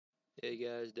Hey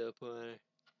guys, Delpoy,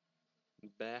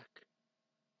 back.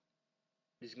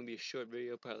 This is gonna be a short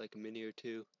video, probably like a minute or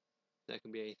two. Not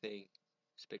gonna be anything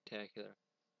spectacular.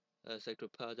 I'd just like to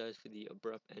apologize for the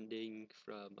abrupt ending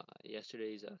from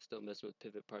yesterday's Still Messing with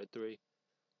Pivot Part 3.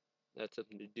 That's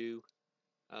something to do.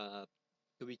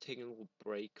 We'll be taking a little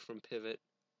break from Pivot.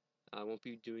 I won't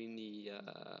be doing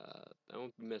I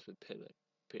won't be messing with Pivot,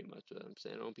 pretty much what I'm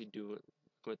saying. I won't be doing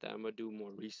with that. I'm gonna do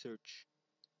more research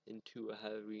into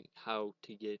how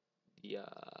to get the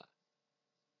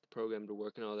program to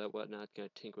work and all that whatnot. Gonna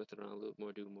tinker with it around a little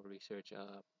more, do more research.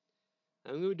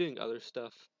 I'm gonna be doing other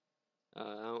stuff. I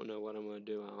don't know what I'm gonna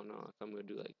do. I don't know if I'm gonna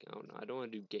do I don't know. I don't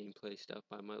want to do gameplay stuff.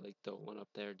 But I might like throw one up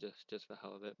there just for the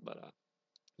hell of it. But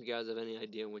if you guys have any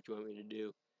idea what you want me to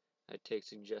do, I take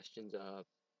suggestions.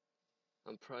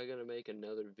 I'm probably gonna make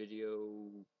another video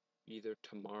either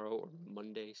tomorrow or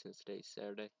Monday since today's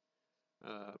Saturday.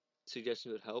 Uh,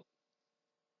 Suggestions would help.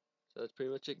 So that's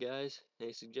pretty much it, guys.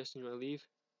 Any suggestions you want to leave?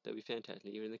 That'd be fantastic.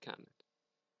 Leave it in the comments.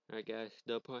 Alright guys,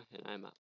 Delpoy, and I'm out.